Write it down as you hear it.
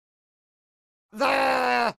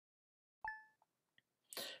The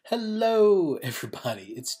Hello,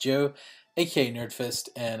 everybody. It's Joe, aka NerdFist,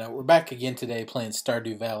 and we're back again today playing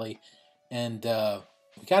Stardew Valley. And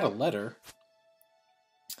we got a letter.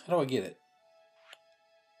 How do I get it?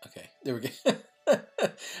 Okay, there we go.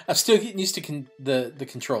 I'm still getting used to the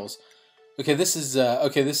controls. Okay, this is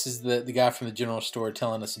the guy from the general store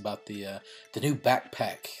telling us about the new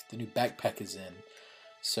backpack. The new backpack is in.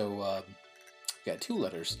 So we got two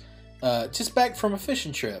letters. Just back from a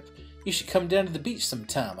fishing trip. You should come down to the beach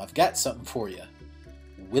sometime. I've got something for you.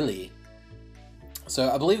 Willy. So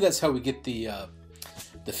I believe that's how we get the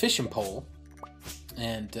fishing pole.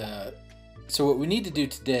 And so what we need to do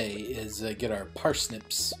today is get our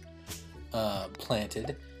parsnips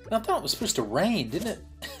planted. And I thought it was supposed to rain, didn't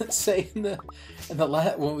it? Say in the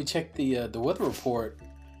when we checked the weather report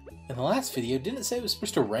in the last video, didn't it say it was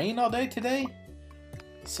supposed to rain all day today?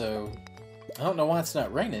 So I don't know why it's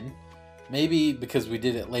not raining. Maybe because we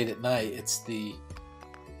did it late at night, it's the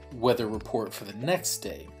weather report for the next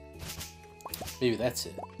day. Maybe that's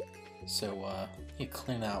it. So you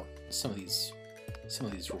clean out some of these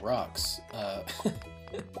rocks.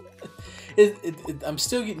 I'm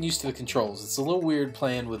still getting used to the controls. It's a little weird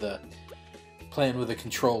playing with a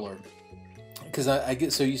controller because I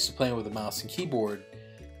get so used to playing with a mouse and keyboard.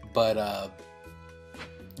 But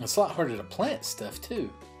it's a lot harder to plant stuff too.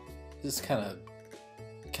 It's kind of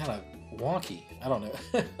wonky. I don't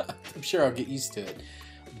know. I'm sure I'll get used to it.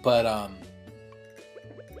 But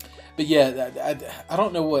yeah, I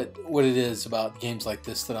don't know what it is about games like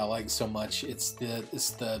this that I like so much. It's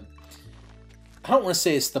the I don't want to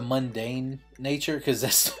say it's the mundane nature because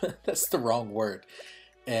that's the wrong word.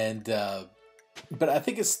 And but I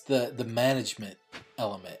think it's the management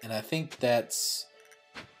element, and I think that's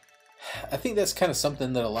kind of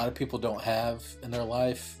something that a lot of people don't have in their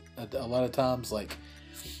life. A lot of times, like,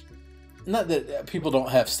 not that people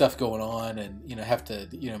don't have stuff going on and have to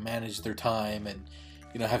manage their time and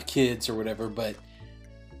have kids or whatever, but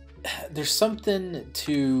there's something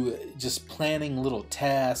to just planning little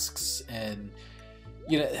tasks. And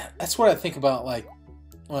that's what I think about. Like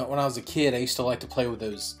when I was a kid, I used to like to play with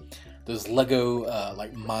those Lego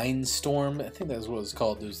like Mindstorm, I think that's what it was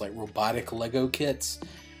called, those like robotic Lego kits.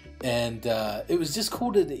 And it was just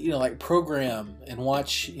cool to like program and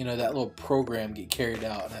watch that little program get carried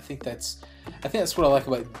out. And I think that's what I like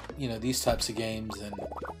about these types of games. And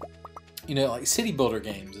like city builder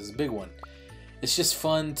games is a big one. It's just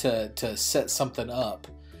fun to set something up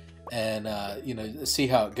and see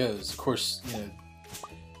how it goes. Of course,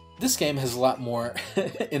 this game has a lot more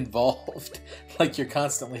involved. Like you're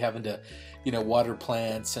constantly having to water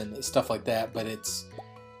plants and stuff like that, but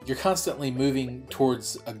you're constantly moving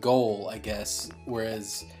towards a goal, I guess,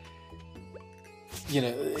 whereas,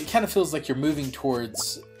 it kind of feels like you're moving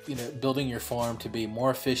towards, building your farm to be more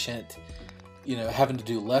efficient, having to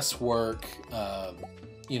do less work,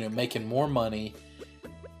 making more money.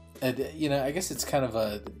 And, I guess it's kind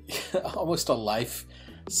of almost a life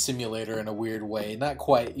simulator in a weird way. Not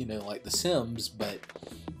quite, like The Sims, but,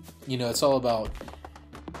 it's all about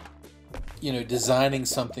designing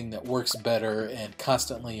something that works better and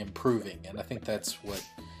constantly improving. And I think that's what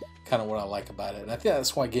I like about it. And I think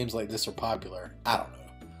that's why games like this are popular. I don't know.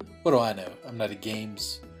 What do I know? I'm not a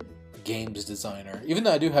games designer, even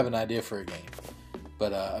though I do have an idea for a game.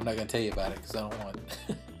 But I'm not going to tell you about it because I don't want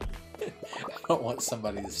I don't want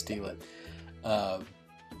somebody to steal it. I've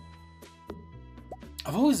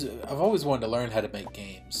always wanted to learn how to make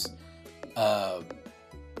games.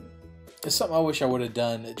 It's something I wish I would have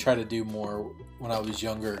done, try to do more when I was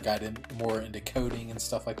younger, got more into coding and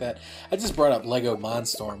stuff like that. I just brought up Lego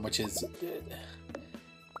Mindstorm, which is,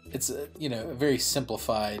 it's a very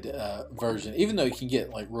simplified version, even though you can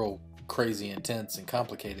get like real crazy intense and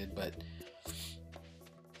complicated. But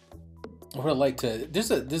I would like to,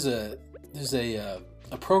 there's a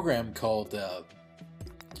program called, what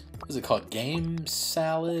is it called? Game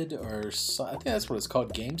Salad, or I think that's what it's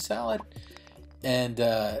called, Game Salad. And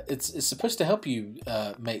it's supposed to help you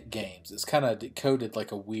make games. It's kind of coded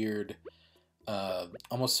like a weird,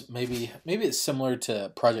 almost maybe it's similar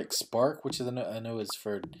to Project Spark, which is I know is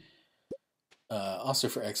for also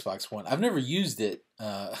for Xbox One. I've never used it.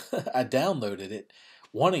 I downloaded it,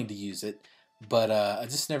 wanting to use it, but I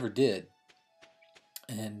just never did.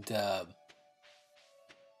 And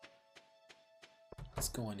let's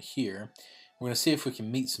go in here. We're gonna see if we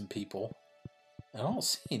can meet some people. I don't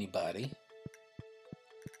see anybody.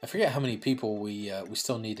 I forget how many people we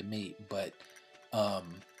still need to meet, but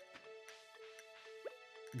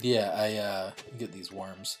yeah, I get these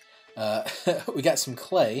worms. We got some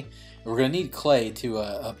clay. We're gonna need clay to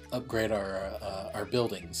upgrade our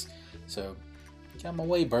buildings. So Get out of my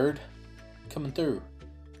way, bird. Coming through.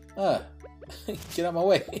 Get out of my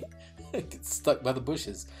way. Get stuck by the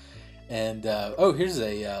bushes. And, oh, here's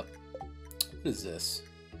a, what is this?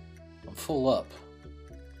 I'm full up.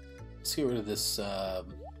 Let's get rid of this,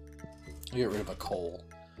 get rid of a coal.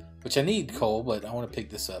 Which I need coal, but I want to pick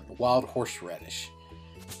this up. Wild horseradish.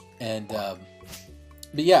 And, but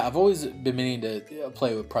yeah, I've always been meaning to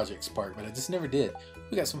play with Project Spark, but I just never did.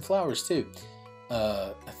 We got some flowers, too.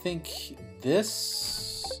 I think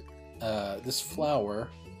this, this flower,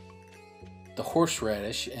 the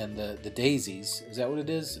horseradish, and the daisies, is that what it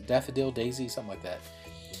is? Daffodil daisy, something like that.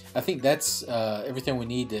 I think that's everything we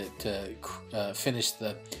need to finish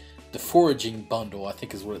the foraging bundle, I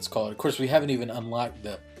think is what it's called. Of course, we haven't even unlocked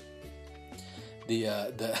the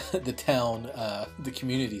town, the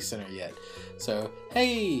community center yet. So,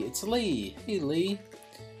 hey, it's Lee. Hey, Lee.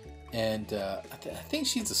 And I think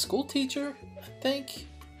she's a school teacher, I think.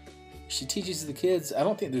 She teaches the kids. I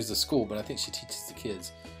don't think there's a school, but I think she teaches the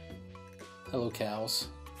kids. Hello, cows.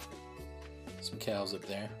 Some cows up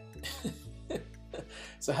there.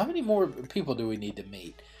 So how many more people do we need to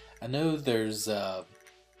meet? I know there's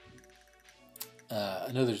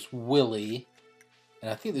Willy,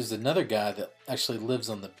 and I think there's another guy that actually lives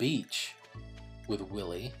on the beach with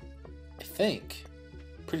Willy. I think.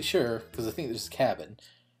 Pretty sure, because I think there's a cabin.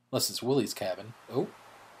 Unless it's Willy's cabin. Oh.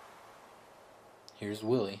 Here's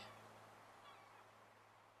Willy.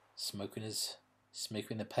 Smoking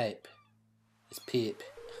the pipe. His pipe.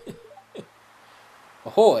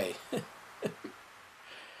 Ahoy!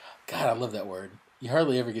 God, I love that word. You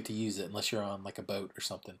hardly ever get to use it unless you're on like a boat or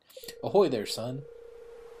something. Ahoy there, son.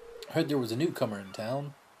 I heard there was a newcomer in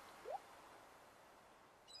town.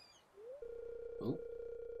 Ooh.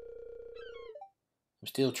 I'm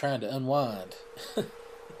still trying to unwind.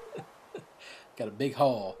 Got a big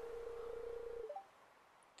haul.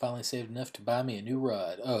 Finally saved enough to buy me a new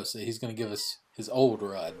rod. Oh, so he's going to give us his old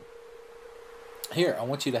rod. Here, I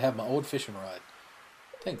want you to have my old fishing rod.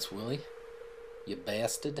 Thanks, Willy. You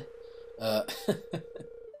bastard.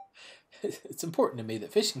 It's important to me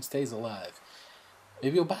that fishing stays alive.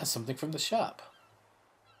 Maybe you'll buy something from the shop.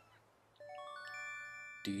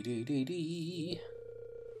 Dee.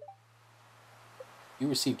 You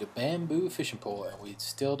received a bamboo fishing pole, and we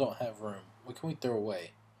still don't have room. What can we throw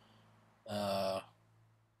away? The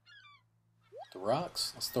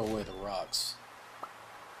rocks? Let's throw away the rocks.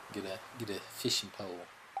 Get a fishing pole,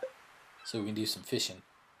 so we can do some fishing.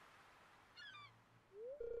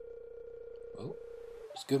 Oh,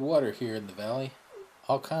 there's good water here in the valley.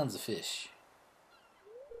 All kinds of fish.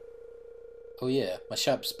 Oh yeah, my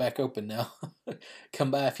shop's back open now.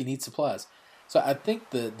 Come by if you need supplies. So I think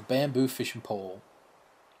the bamboo fishing pole,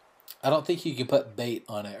 I don't think you can put bait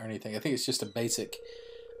on it or anything. I think it's just a basic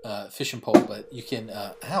fishing pole, but you can,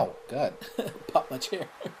 ow, God, pop my chair.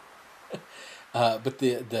 But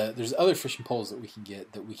there's other fishing poles that we can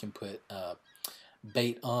get that we can put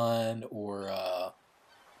bait on, or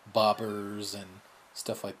bobbers and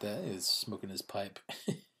stuff like that. He's smoking his pipe.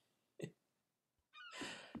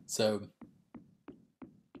 So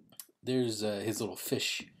there's his little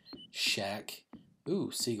fish shack. Ooh,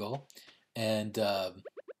 seagull. And let's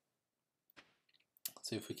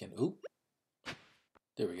see if we can. Ooh,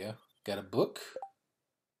 there we go. Got a book.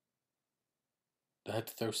 Do I have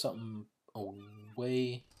to throw something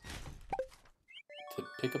away to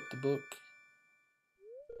pick up the book?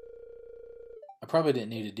 I probably didn't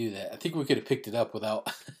need to do that. I think we could have picked it up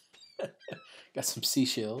without. Got some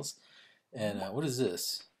seashells. And what is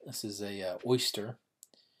this? This is a oyster.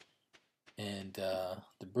 And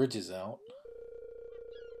the bridge is out.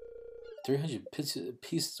 300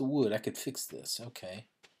 pieces of wood. I could fix this. Okay.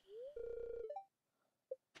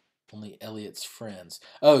 Only Elliot's friends.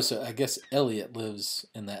 Oh, so I guess Elliot lives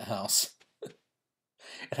in that house.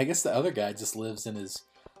 And I guess the other guy just lives in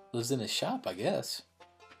his shop, I guess.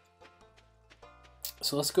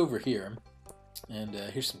 So let's go over here. And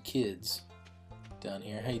here's some kids down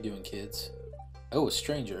here. How you doing, kids? Oh, a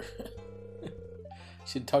stranger.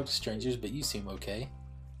 Shouldn't talk to strangers, but you seem okay.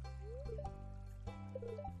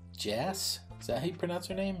 Jas? Is that how you pronounce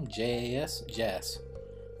her name? J-A-S? Jas.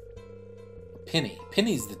 Penny.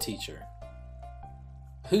 Penny's the teacher.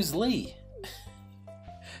 Who's Lee?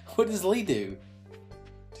 What does Lee do?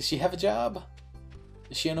 Does she have a job?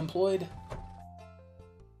 Is she unemployed?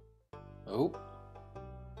 Oh.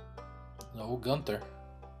 No, Gunther.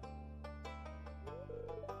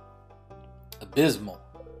 Abysmal.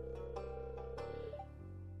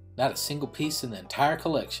 Not a single piece in the entire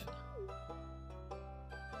collection. I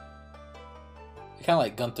kind of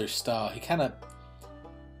like Gunther's style. He kind of,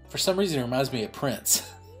 for some reason, reminds me of Prince.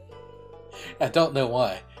 I don't know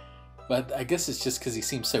why. But I guess it's just because he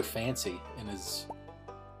seems so fancy in his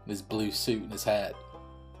blue suit and his hat.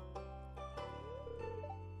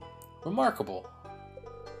 Remarkable.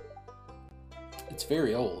 It's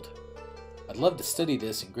very old. I'd love to study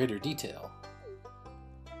this in greater detail.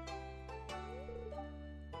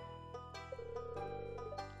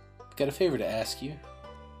 I've got a favor to ask you.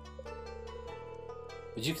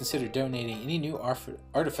 Would you consider donating any new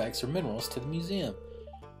artifacts or minerals to the museum?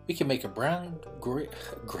 We can make a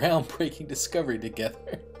groundbreaking discovery together.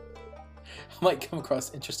 I might come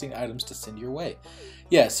across interesting items to send your way.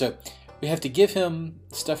 Yeah, so we have to give him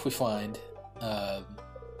stuff we find.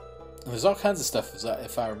 There's all kinds of stuff,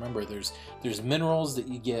 if I remember. There's minerals that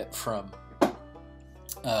you get from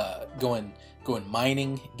going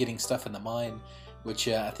mining, getting stuff in the mine, which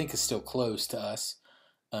I think is still closed to us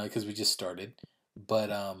because we just started. But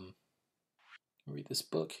read this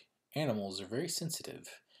book. Animals are very sensitive.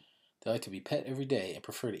 They like to be pet every day and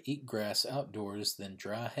prefer to eat grass outdoors than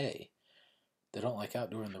dry hay. They don't like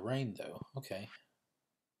outdoor in the rain, though. Okay.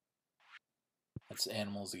 That's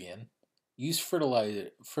animals again. Use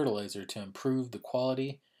fertilizer to improve the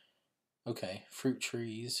quality. Okay. Fruit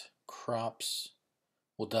trees, crops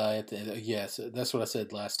will die at the end. Yes, that's what I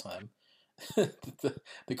said last time.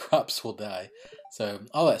 the crops will die. So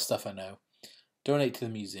all that stuff I know. Donate to the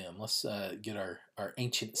museum. Let's get our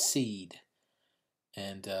ancient seed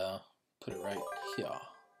and put it right here.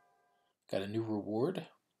 Got a new reward.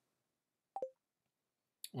 I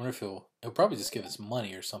wonder if he'll probably just give us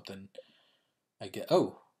money or something.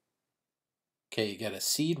 Oh. Okay, you got a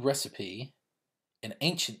seed recipe and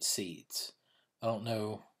ancient seeds. I don't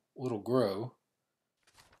know what'll grow,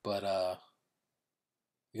 but I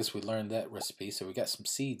guess we learned that recipe, so we got some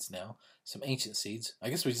seeds now. Some ancient seeds.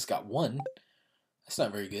 I guess we just got one. That's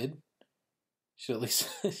not very good. Should at least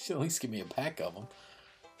give me a pack of them.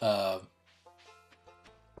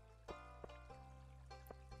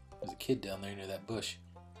 There's a kid down there near that bush.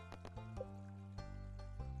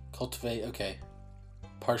 Cultivate. Okay.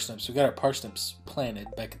 Parsnips. We got our parsnips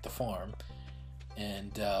planted back at the farm.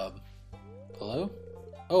 And hello?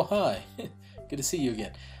 Oh, hi. Good to see you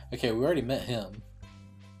again. Okay, we already met him.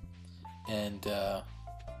 And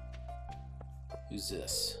who's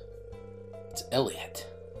this? It's Elliot.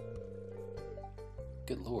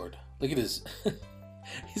 Good lord. Look at his...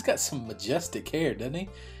 He's got some majestic hair, doesn't he?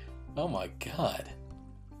 Oh my god.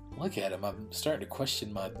 Look at him. I'm starting to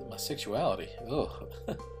question my sexuality. Oh.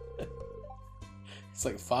 It's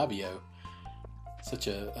like Fabio. Such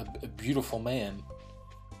a beautiful man.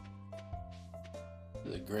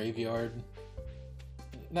 The graveyard.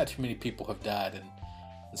 Not too many people have died in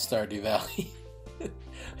Stardew Valley.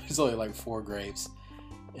 There's only like 4 graves.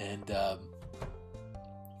 And the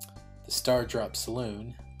Star Drop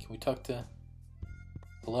Saloon. Can we talk to...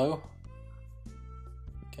 Hello?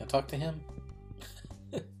 Can I talk to him?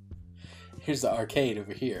 Here's the arcade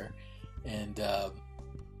over here. And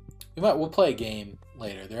we'll play a game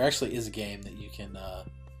later. There actually is a game that you can...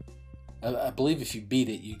 I believe if you beat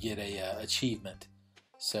it, you get a achievement.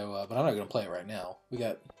 So, but I'm not going to play it right now. We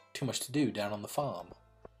got too much to do down on the farm.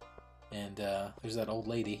 And there's that old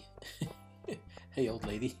lady. Hey, old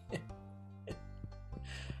lady.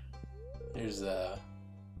 There's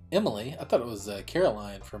Emily. I thought it was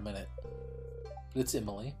Caroline for a minute. But it's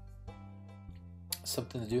Emily.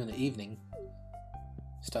 Something to do in the evening.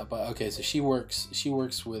 Stop by. Okay, so she works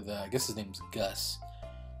with I guess his name's Gus.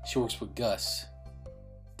 She works with Gus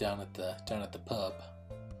down at the pub.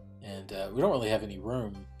 And we don't really have any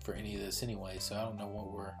room for any of this anyway, so I don't know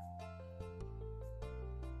what we're...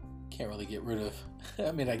 Can't really get rid of...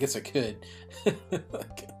 I mean, I guess I could.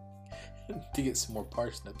 To get some more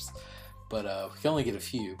parsnips. But we can only get a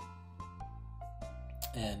few.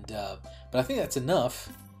 And but I think that's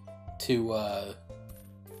enough to...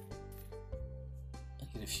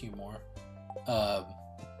 get a few more. I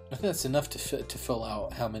think that's enough to fill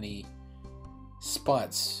out how many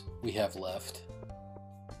spots we have left.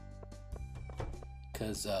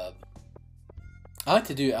 Because I like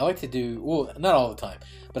to do well, not all the time,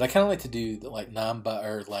 but I kind of like to do like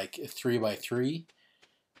 3x3.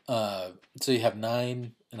 So you have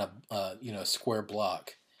 9 in a square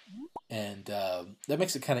block, and that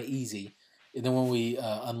makes it kind of easy. And then when we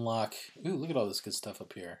unlock, ooh, look at all this good stuff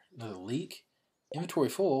up here. Another leek, inventory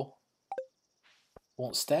full,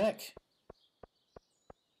 won't stack.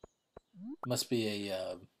 Must be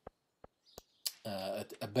a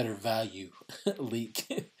better value leak.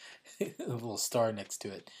 A little star next to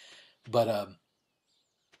it. But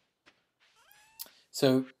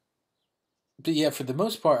but yeah, for the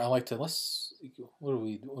most part I like to what do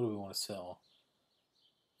we want to sell?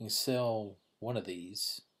 We can sell one of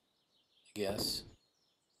these, I guess.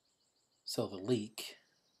 sell the leek,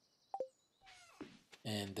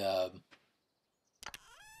 and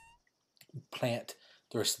plant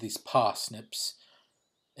the rest of these parsnips.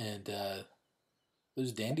 And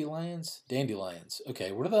those dandelions? Dandelions.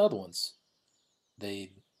 Okay, what are the other ones?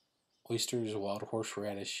 Oysters, wild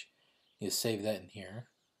horseradish. Need to save that in here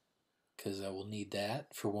because I will need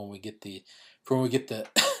that for when we get the before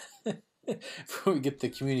we get the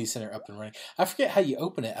community center up and running. I forget how you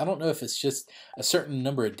open it. I don't know if it's just a certain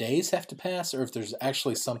number of days have to pass, or if there's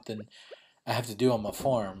actually something I have to do on my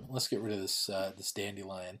farm. Let's get rid of this this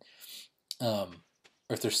dandelion. Or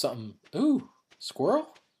if there's something. Ooh, squirrel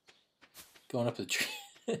going up the tree.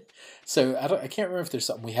 So I can't remember if there's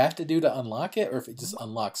something we have to do to unlock it, or if it just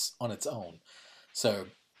unlocks on its own. So,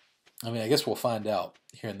 I mean, I guess we'll find out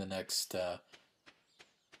here in the next,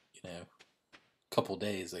 couple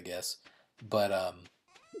days, I guess. But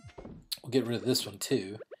we'll get rid of this one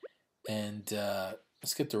too, and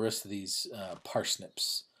let's get the rest of these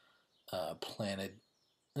parsnips planted.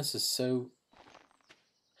 This is so,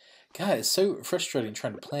 God, it's so frustrating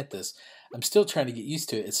trying to plant this. I'm still trying to get used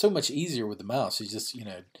to it. It's so much easier with the mouse. You just,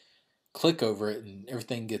 click over it and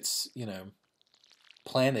everything gets,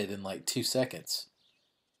 planted in like 2 seconds.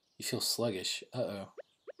 You feel sluggish. Uh-oh.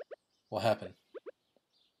 What happened?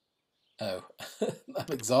 Oh,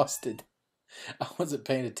 I'm exhausted. I wasn't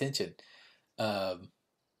paying attention. I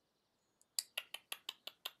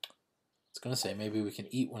was gonna say maybe we can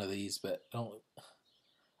eat one of these, but I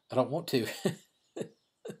don't want to.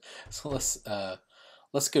 So let's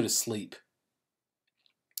go to sleep,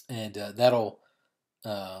 and that'll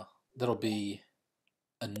be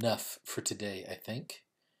enough for today, I think,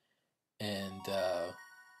 and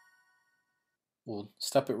we'll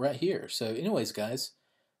stop it right here. So, anyways, guys,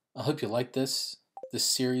 I hope you like this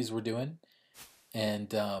series we're doing,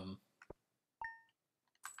 and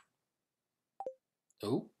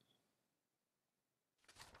oh,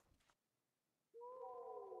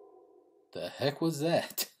 the heck was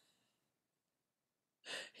that?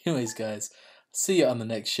 Anyways, guys, see you on the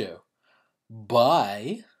next show.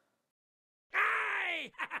 Bye.